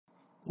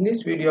In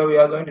this video, we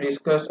are going to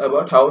discuss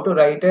about how to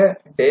write a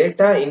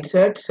data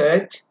insert,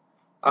 search,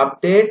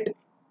 update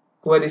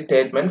query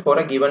statement for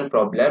a given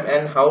problem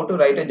and how to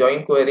write a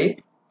join query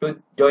to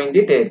join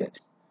the tables.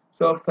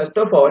 So first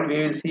of all, we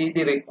will see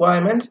the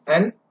requirements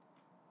and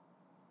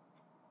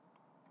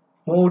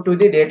move to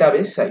the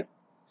database side.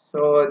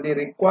 So the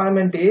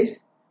requirement is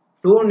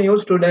two new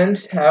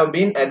students have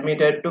been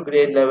admitted to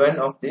grade 11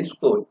 of this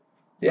school.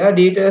 Their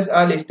details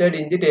are listed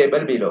in the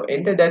table below.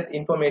 Enter that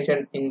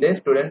information in the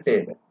student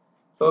table.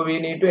 So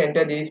we need to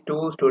enter these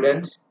two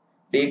students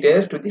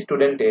details to the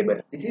student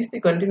table. This is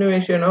the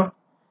continuation of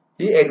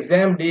the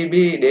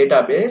exam.db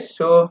database.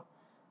 So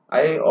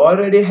I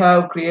already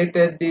have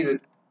created the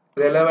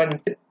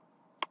relevant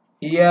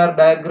ER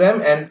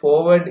diagram and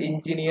forward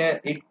engineer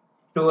it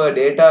to a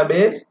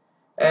database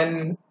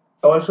and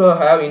also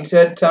have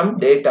insert some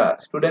data,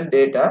 student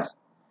data,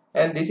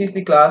 and this is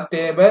the class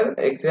table,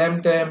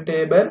 exam time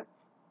table,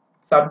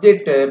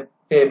 subject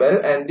table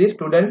and the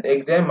student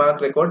exam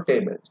mark record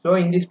table. So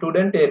in the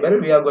student table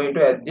we are going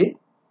to add the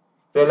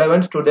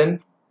relevant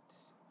student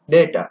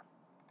data,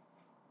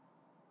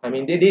 I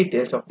mean the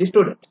details of the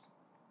students.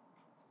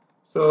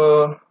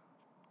 So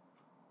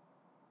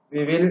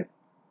we will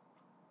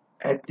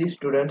add the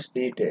students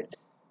details.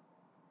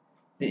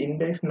 The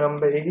index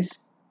number is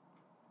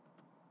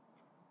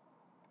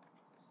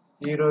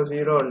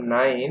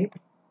 009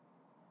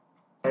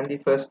 and the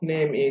first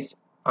name is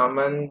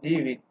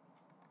Amandi,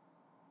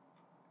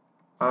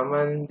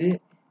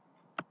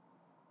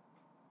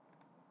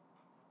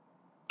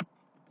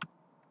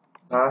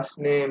 last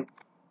name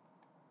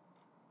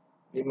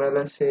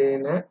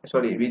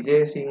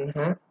Vijay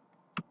Singha,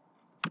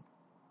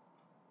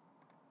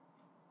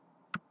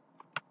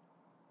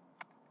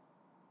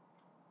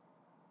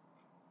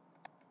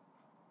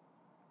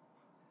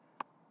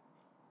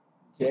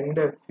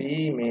 gender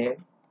female,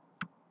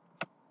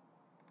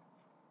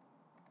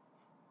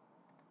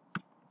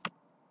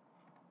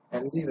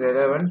 and the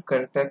relevant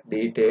contact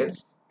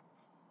details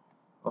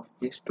of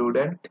the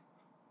student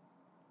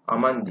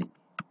Amandi.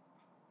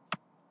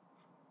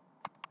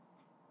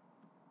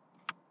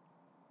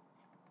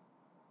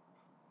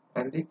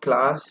 And the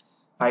class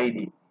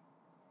ID,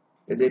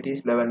 whether it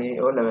is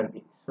 11A or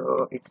 11B.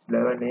 So it's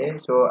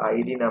 11A, so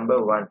ID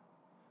number 1.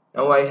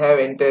 Now I have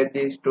entered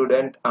the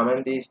student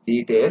Amandi's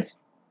details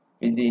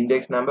with the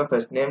index number,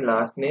 first name,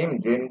 last name,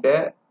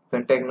 gender,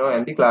 contact name,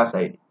 and the class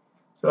ID.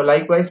 So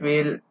likewise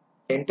we will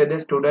enter the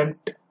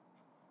student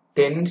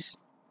 10's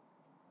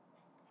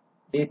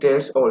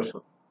details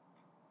also.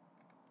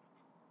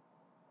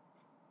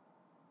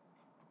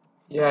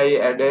 Here I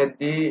added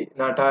the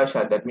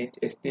Natasha, that means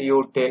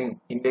STU10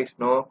 index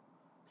no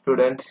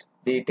students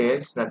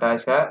details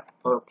Natasha,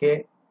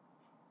 okay,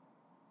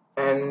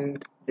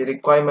 and the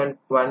requirement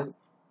 1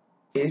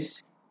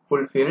 is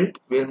fulfilled.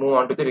 We'll move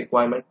on to the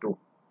requirement 2.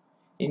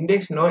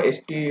 Index no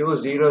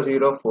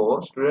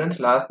STU004 student's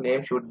last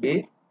name should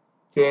be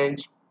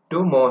changed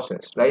to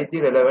Moses. Write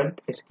the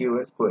relevant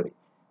SQL query.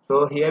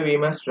 So here we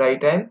must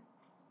write an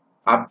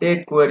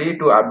update query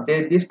to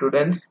update the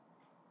student's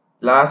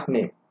last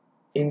name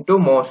into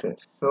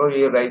Moses. So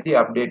we write the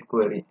update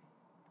query.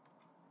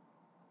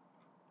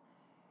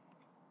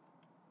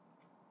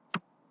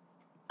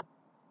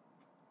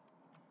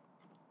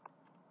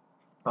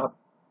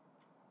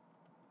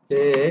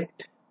 Update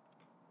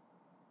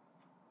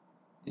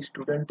the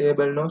student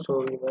table now,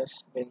 so we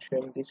must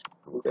mention the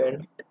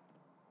student,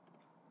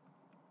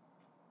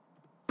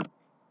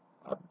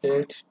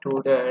 update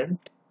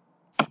student,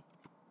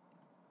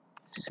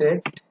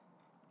 set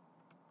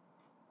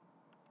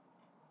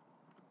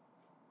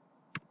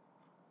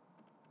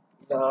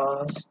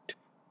last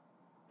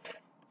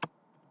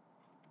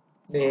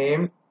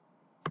name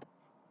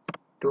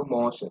to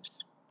Moses.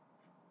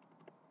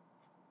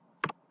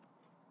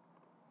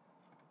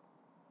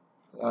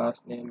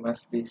 Last name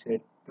must be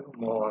set to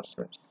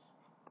Moses.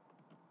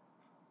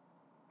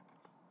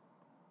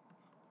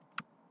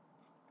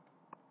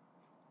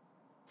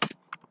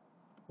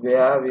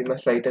 Where we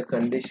must write a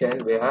condition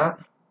where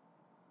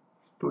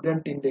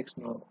student index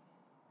no,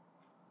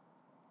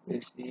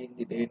 we see in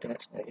the data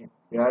side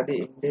where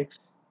the index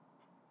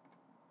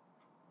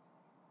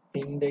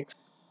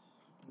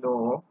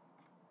no,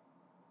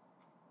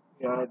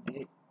 where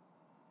the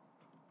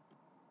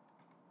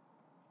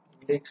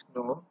index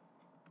no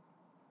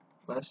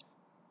must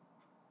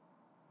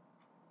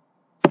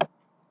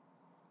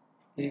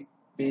be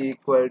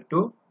equal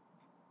to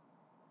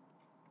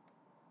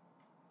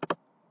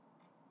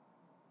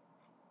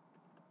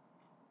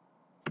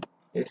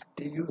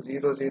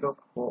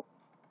STU004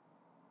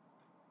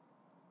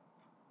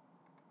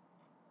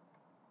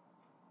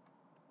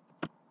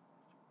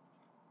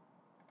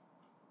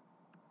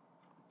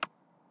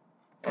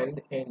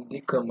 and end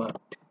the command.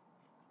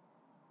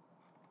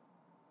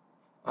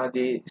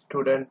 The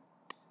student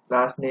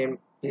last name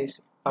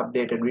is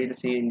updated. We'll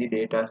see in the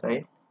data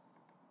side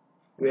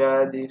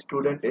where the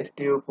student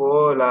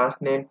STU4 last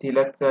name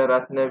Tilak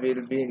Ratna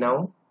will be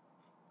now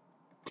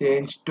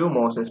changed to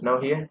Moses.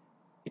 Now here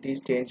it is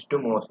changed to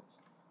Moses.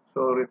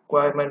 So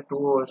requirement 2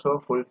 also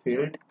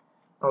fulfilled.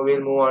 Now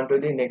we'll move on to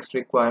the next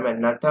requirement.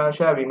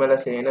 Natasha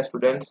Vimalasena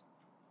students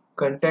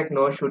contact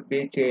note should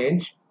be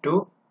changed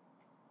to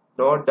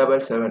note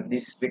 77.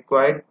 This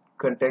required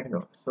contact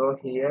note. So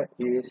here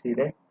we will see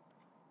that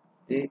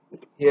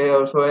here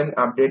also an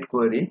update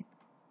query.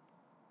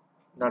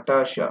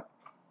 Natasha.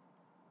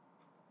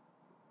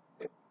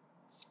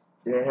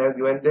 They have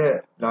given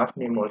the last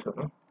name also.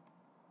 No?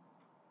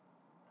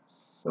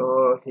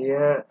 So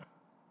here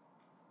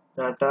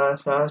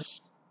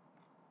Natasha's,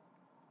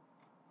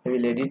 I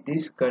will edit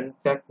this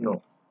contact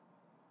no.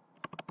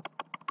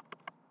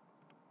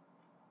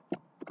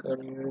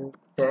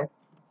 Contact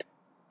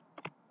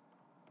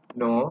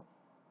no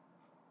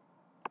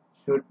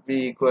should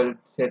be equal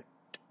set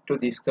to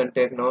this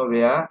contact no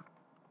where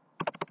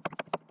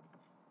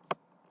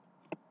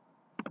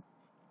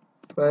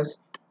first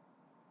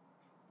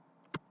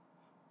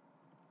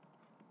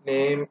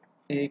name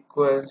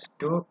equals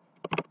to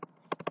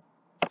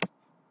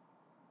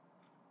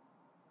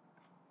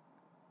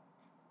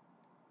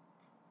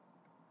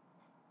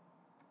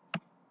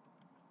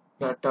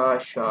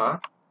Natasha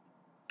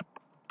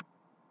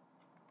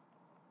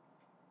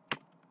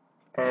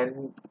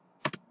and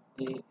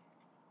the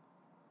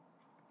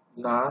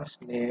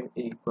last name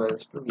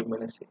equals to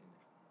Vimalasena.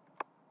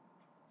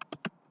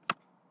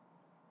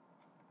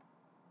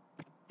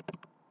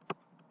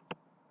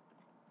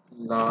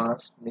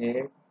 Last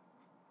name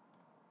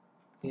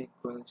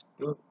equals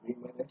to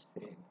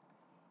Vimalasena.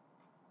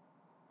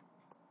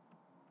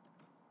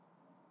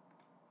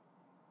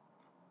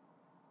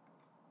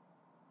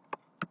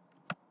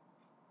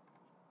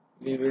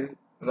 We will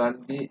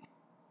run the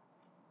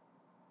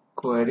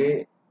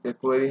query. The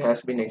query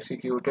has been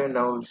executed.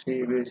 Now we'll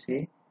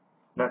see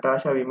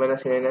Natasha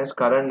Vimalasena's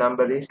current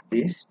number is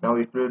this. Now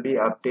it will be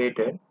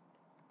updated.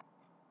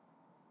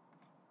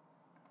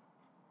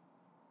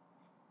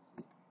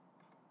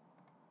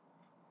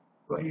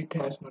 Why it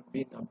has not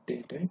been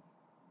updated?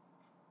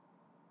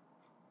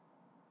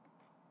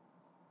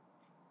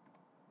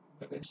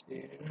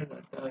 Vimalasena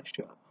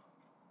Natasha.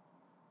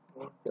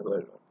 Not double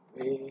one.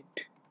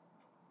 Wait.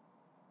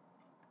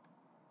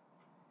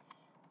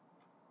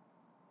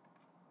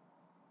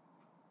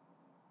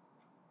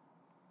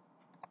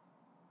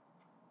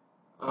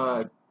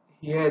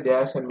 Here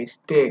there's a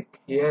mistake.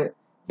 Here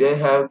they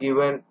have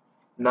given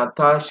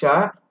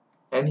Natasha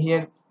and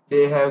here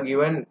they have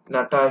given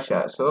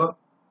Natasha. So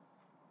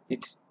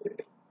it's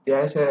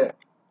there's a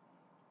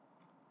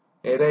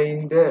error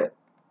in the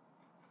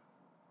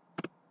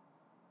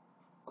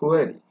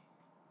query.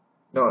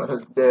 No,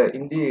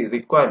 in the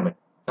requirement.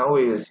 Now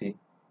we will see.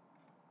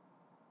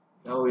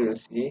 Now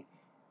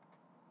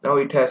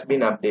it has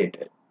been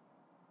updated.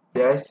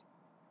 There's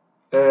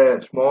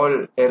a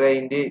small error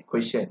in the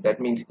question, that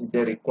means in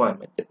the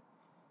requirement.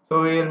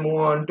 So we will move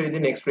on to the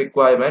next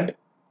requirement.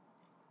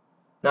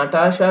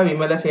 Natasha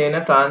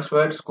Vimalasena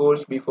transferred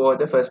schools before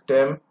the first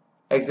term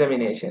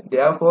examination.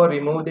 Therefore,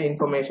 remove the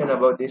information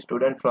about the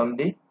student from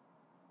the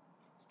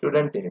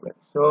student table.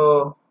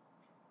 So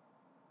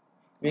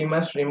we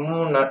must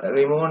remove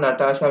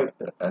Natasha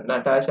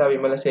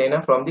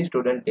Vimalasena from the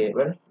student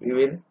table. We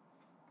will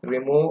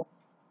remove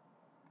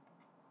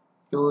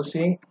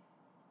using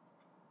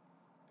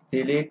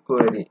delete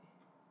query.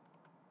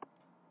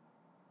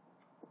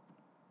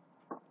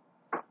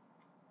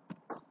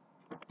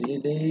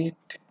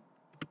 Delete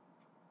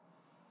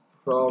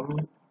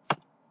from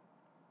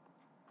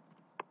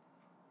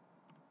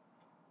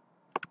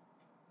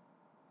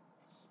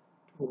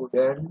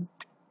student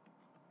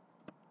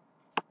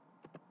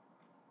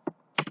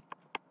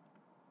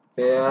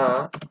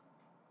where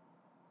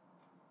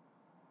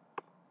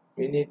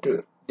we need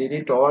to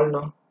delete all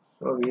now.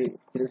 So we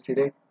will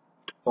select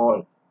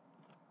all.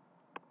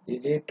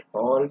 Delete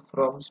all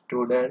from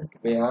student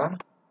where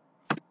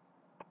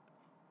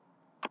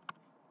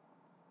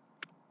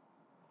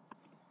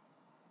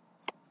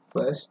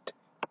first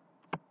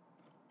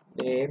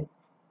name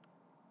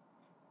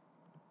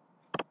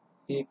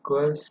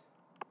equals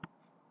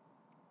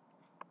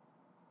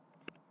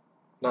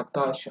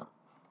Natasha.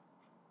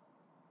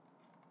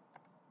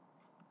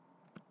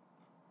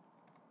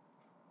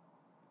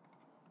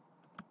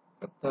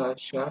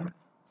 Natasha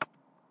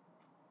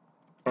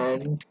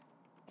and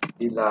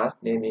the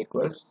last name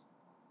equals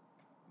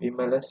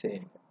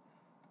Vimalasena.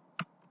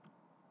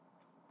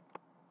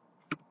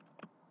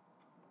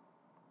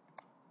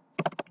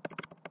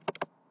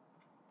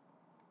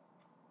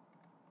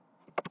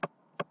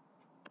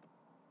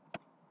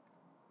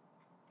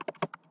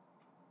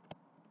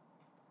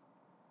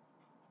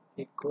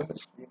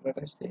 Equals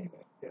Vimalasena.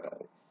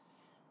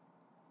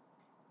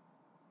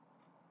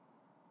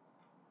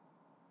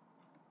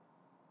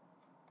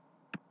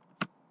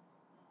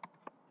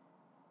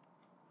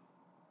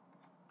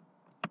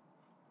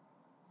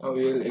 Now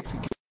we will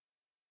execute.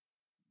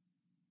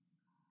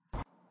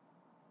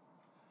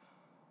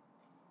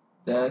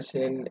 There's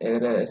an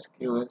error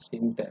SQL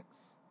syntax.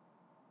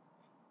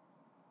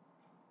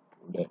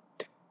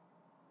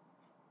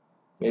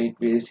 Wait,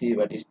 we'll see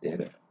what is the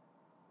error.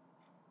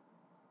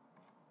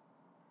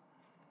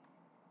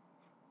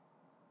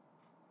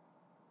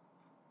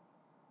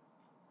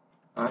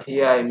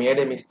 Here I made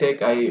a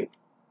mistake. I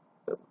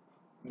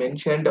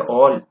mentioned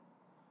all.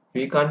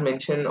 We can't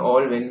mention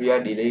all when we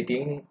are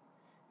deleting.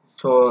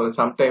 So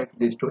sometimes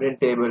the student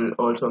table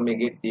also may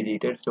get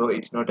deleted. So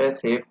it's not a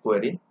safe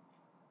query.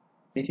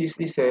 This is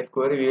the safe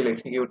query. We will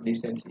execute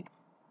this and see.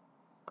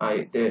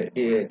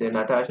 The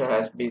Natasha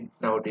has been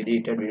now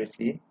deleted. We will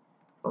see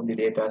from the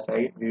data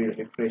side. We will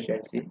refresh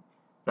and see.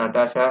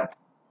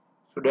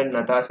 Student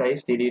Natasha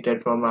is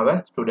deleted from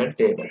our student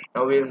table.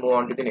 Now we will move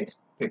on to the next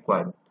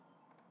requirement.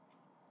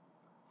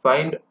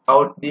 Find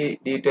out the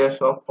details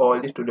of all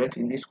the students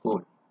in the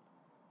school.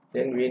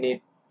 Then we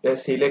need a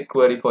select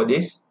query for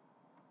this.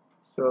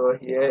 So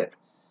here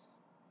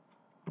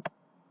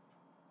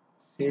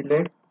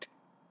select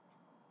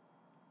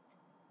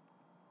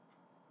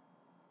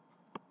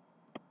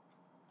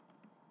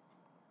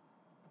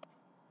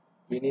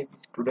we need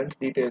students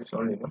details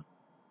only, no?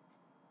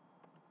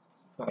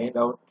 Find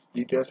out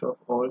details of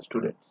all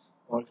students.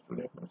 All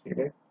students, no,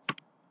 select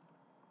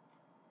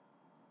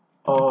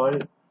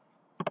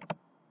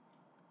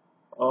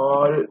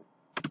all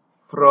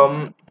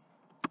from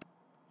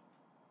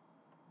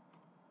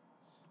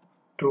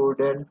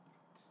student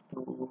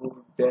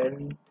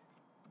student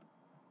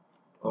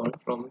all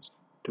from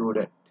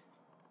student.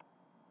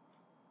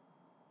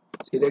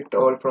 Select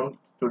all from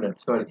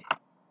student. Sorry.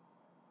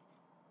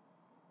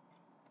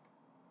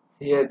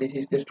 Here this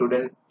is the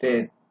student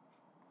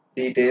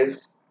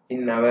details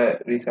in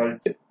our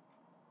result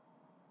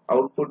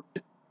output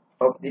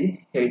of the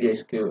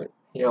SQL.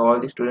 Here all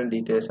the student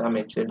details are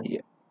mentioned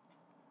here.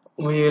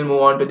 We will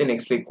move on to the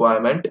next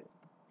requirement.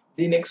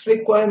 The next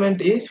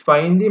requirement is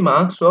find the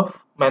marks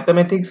of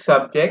mathematics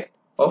subject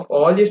of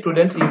all the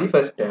students in the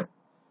first term.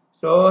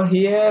 So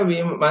here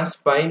we must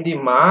find the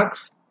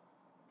marks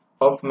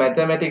of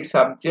mathematics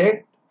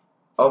subject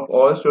of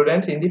all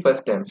students in the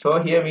first term. So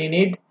here we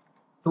need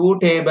two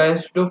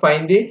tables to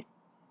find the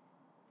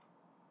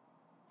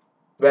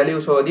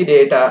values or the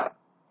data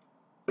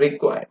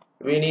required.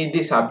 We need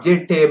the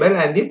subject table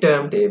and the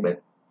term table,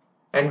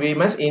 and we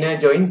must inner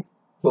join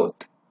both.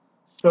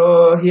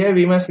 So here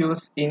we must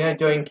use inner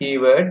join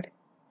keyword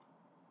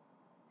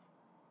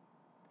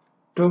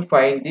to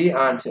find the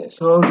answer.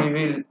 So we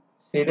will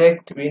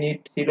select, we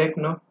need select,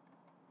 no,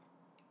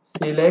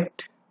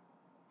 select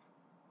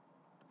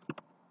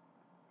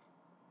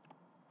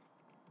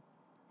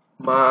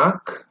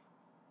mark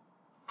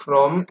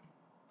from,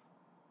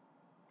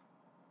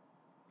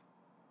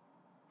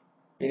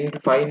 we need to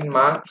find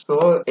mark.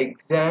 So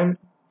exam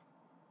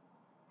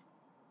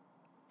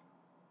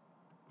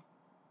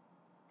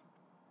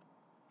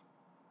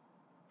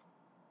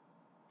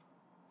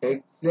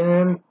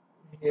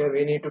here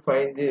we need to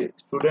find the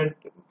student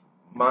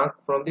mark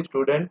from the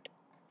student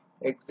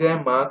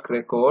exam mark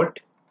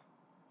record,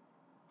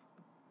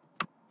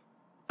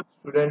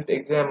 student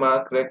exam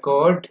mark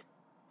record,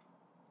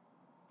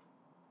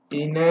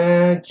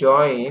 inner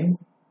join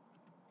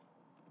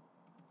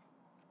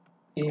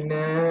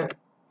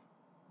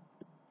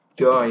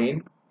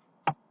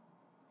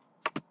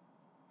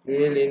we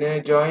will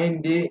inner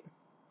join the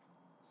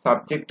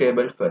subject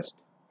table first.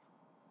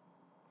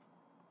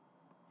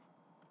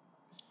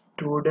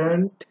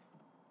 Student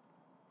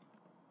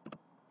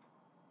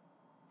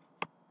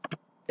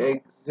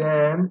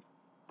exam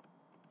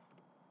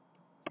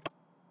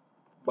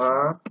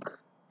mark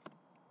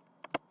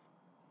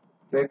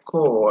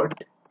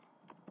record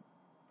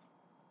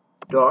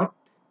dot,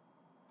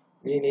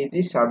 we need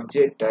the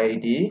subject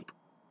ID,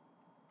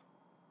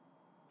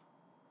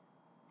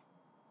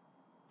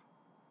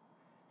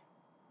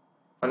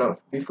 no,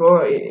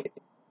 before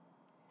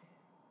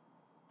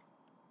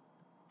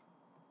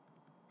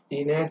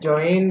inner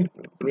join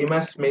we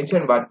must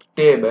mention what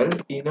table.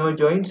 Inner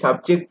join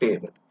subject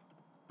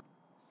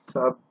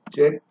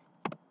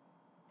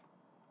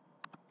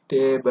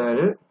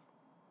table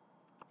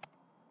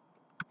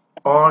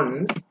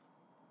on,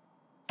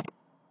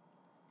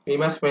 we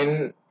must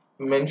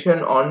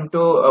mention on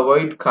to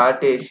avoid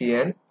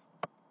Cartesian.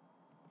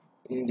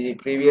 In the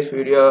previous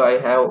video I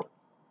have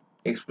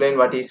explained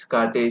what is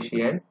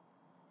Cartesian.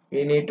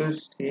 We need to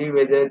see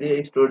whether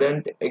the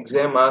student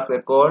exam mark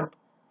record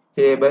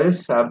table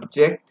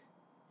subject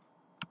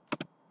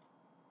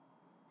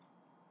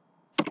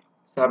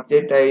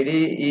ID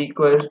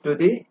equals to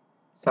the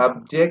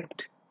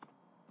subject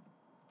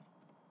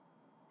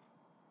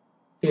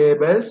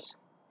tables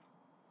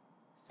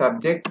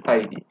subject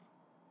ID,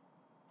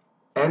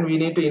 and we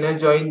need to inner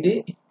join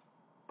the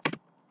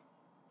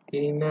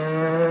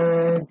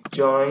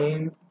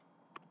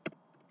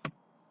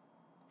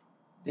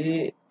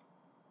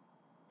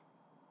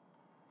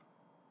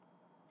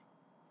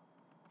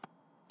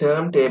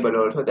term table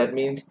also. That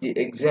means the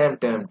exam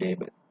term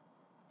table,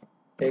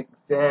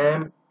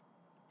 exam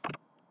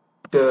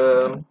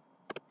term,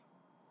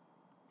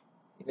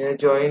 inner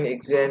join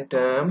exam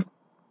term,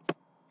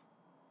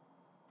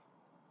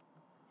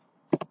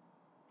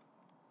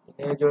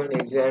 inner join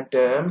exam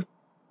term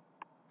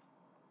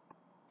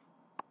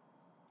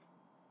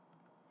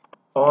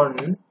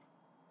on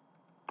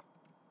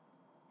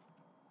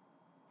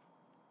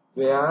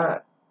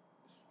where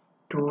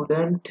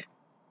student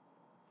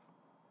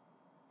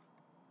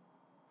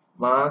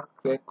mark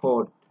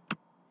record,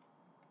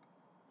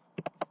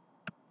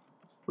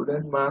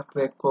 student mark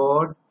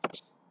record,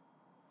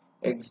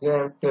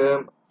 exam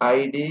term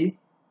ID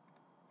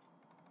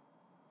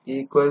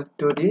equal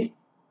to the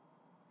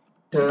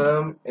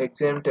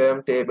exam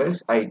term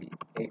tables ID.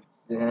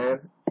 Exam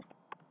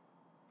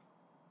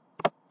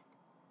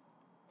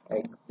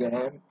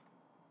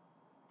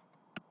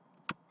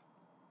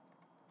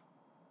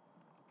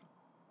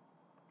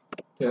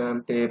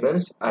term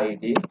tables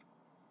ID.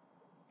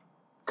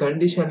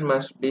 Condition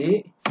must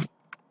be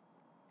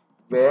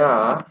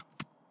where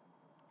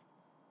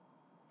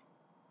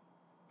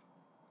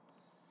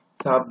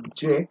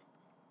subject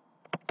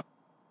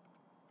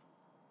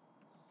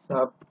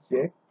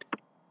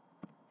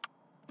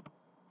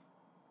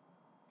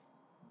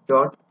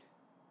dot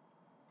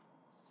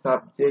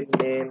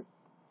subject name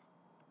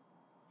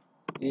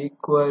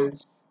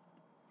equals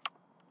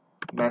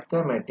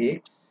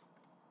mathematics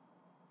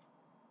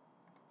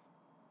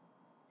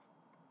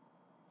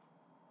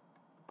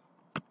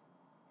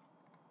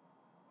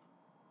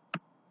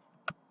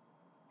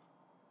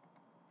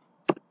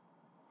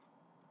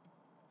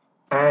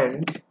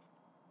and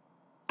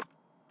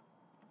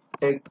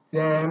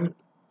exam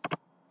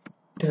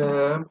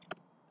term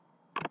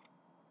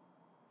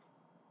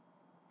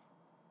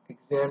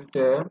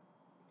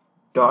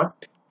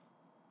dot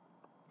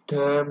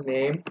term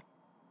name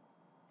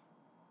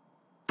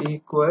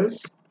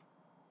equals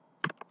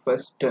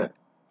first term.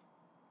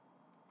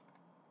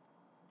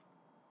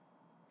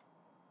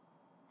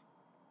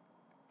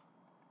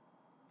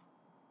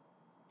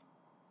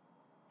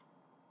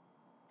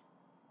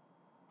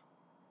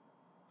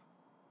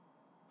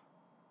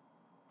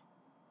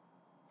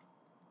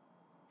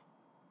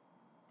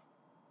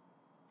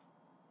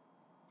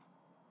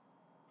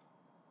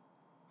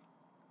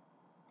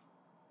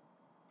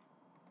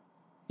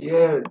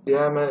 Here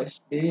there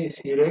must be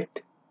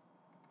select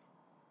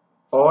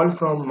all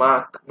from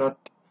mark, not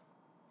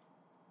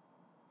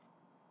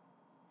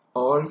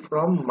all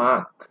from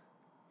mark.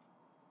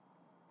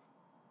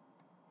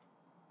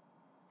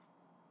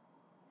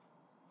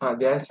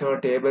 There's no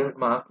table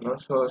mark, no,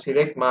 so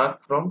select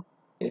mark from,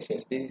 yes,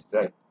 this is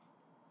right.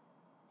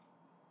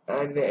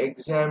 And the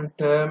exam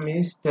term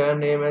is term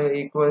name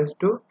equals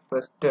to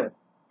first term.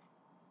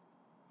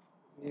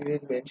 We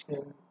will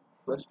mention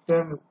first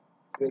term,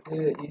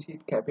 whether is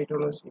it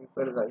capital or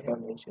simple, I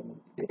have mentioned in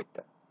the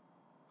data.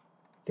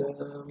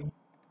 Term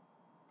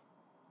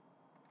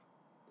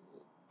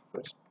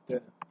first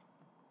term.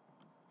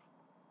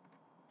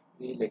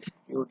 We'll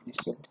execute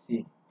this and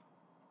see.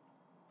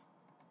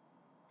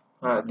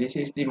 This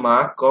is the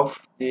mark of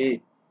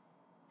the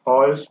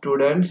all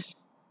students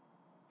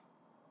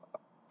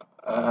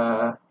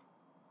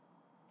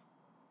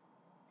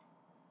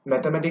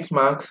mathematics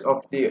marks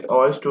of the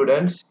all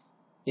students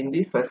in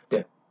the first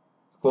term,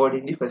 scored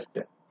in the first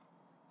term.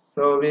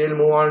 So we will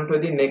move on to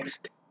the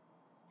next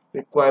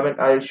requirement.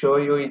 I'll show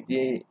you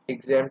the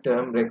exam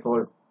term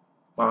record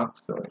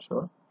marks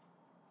also.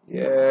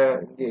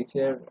 Here the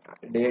exam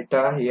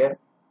data here,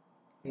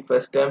 the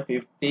first term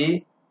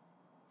 50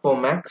 for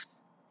max.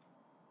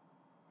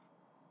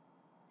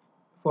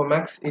 For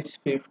max it's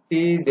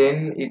 50,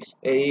 then it's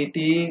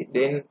 80,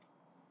 then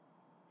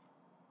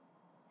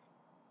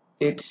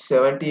it's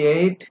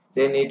 78,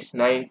 then it's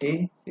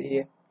 90. See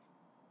here,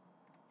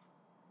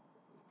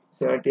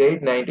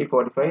 78, 90,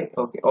 45.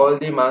 Okay, all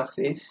the marks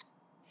is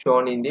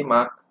shown in the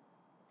mark.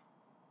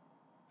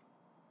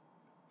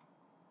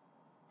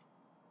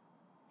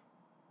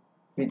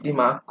 With the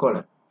mark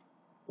column.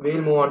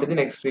 We'll move on to the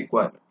next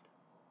requirement.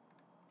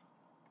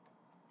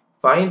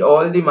 Find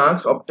all the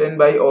marks obtained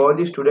by all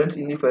the students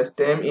in the first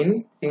term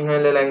in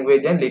Sinhala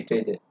language and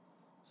literature.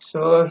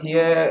 So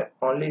here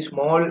only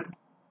small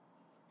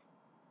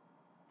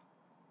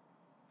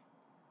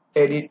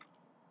edit,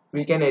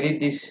 we can edit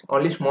this,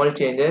 only small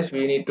changes.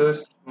 We need to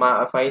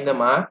find the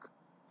mark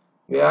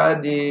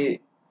where the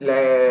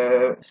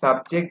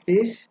subject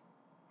is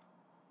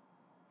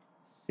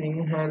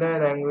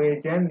Sinhala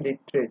language and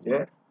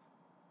literature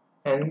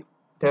and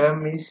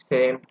term is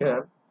same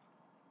term.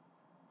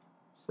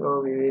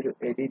 So we will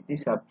edit the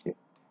subject.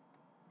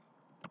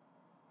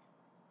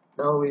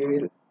 Now we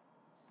will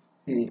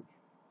see.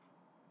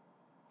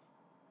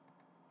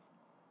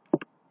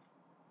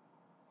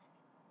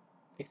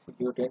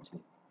 Execute and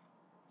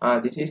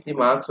see. This is the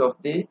marks of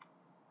the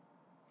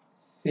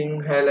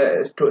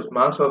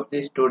marks of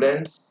the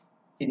students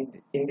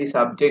in the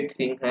subject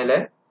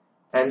Sinhala,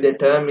 and the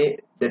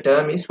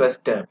term is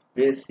first term.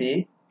 We'll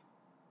see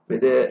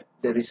whether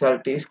the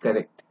result is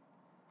correct.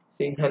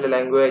 Sinhala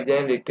language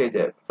and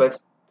literature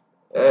first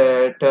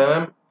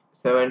term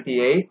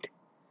 78,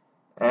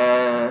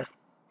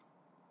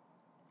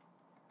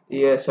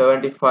 year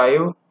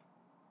 75,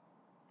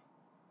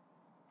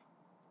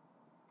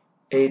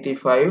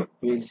 85.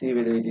 We'll see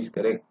whether it is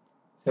correct.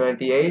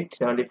 78,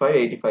 75,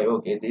 85.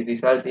 Okay, the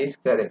result is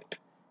correct.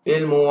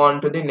 We'll move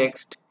on to the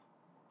next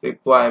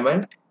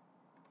requirement.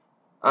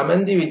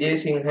 Amanthi Vijay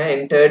Singha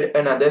entered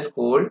another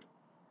school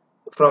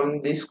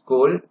from this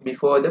school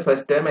before the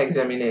first term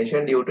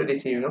examination due to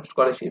receiving of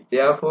scholarship.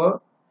 Therefore,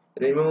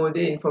 remove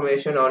the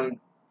information on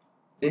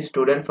the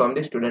student from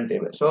the student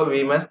table. So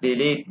we must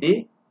delete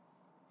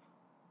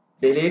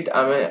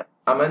Amanti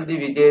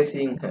Vijay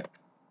Singh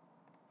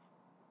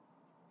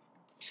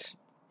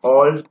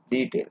all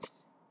details.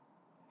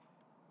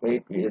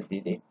 Wait, we'll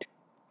delete.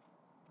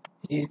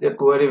 This is the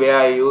query where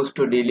I used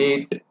to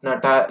delete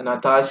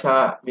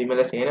Natasha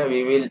Vimalasena.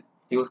 We will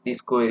use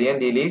this query and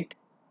delete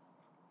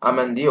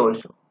Amandi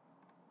also,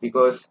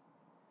 because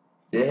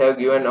they have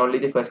given only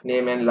the first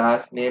name and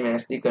last name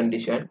as the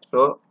condition.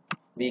 So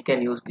we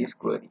can use this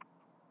query.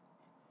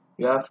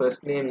 Your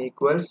first name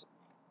equals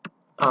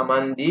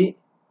Amandi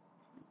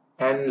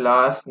and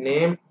last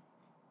name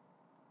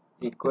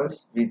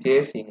equals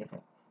Vijay Singh.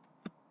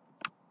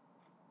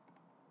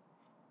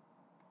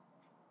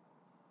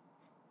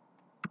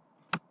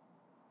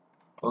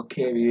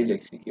 Okay, we will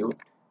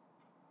execute.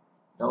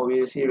 Now we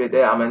will see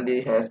whether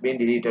Amandi has been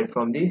deleted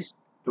from the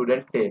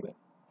student table.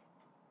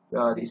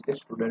 Where is the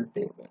student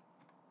table?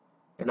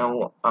 And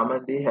now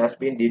Amandi has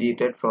been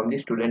deleted from the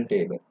student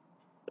table.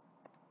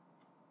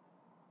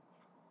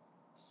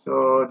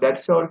 So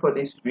that's all for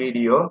this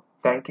video.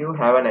 Thank you.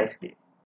 Have a nice day.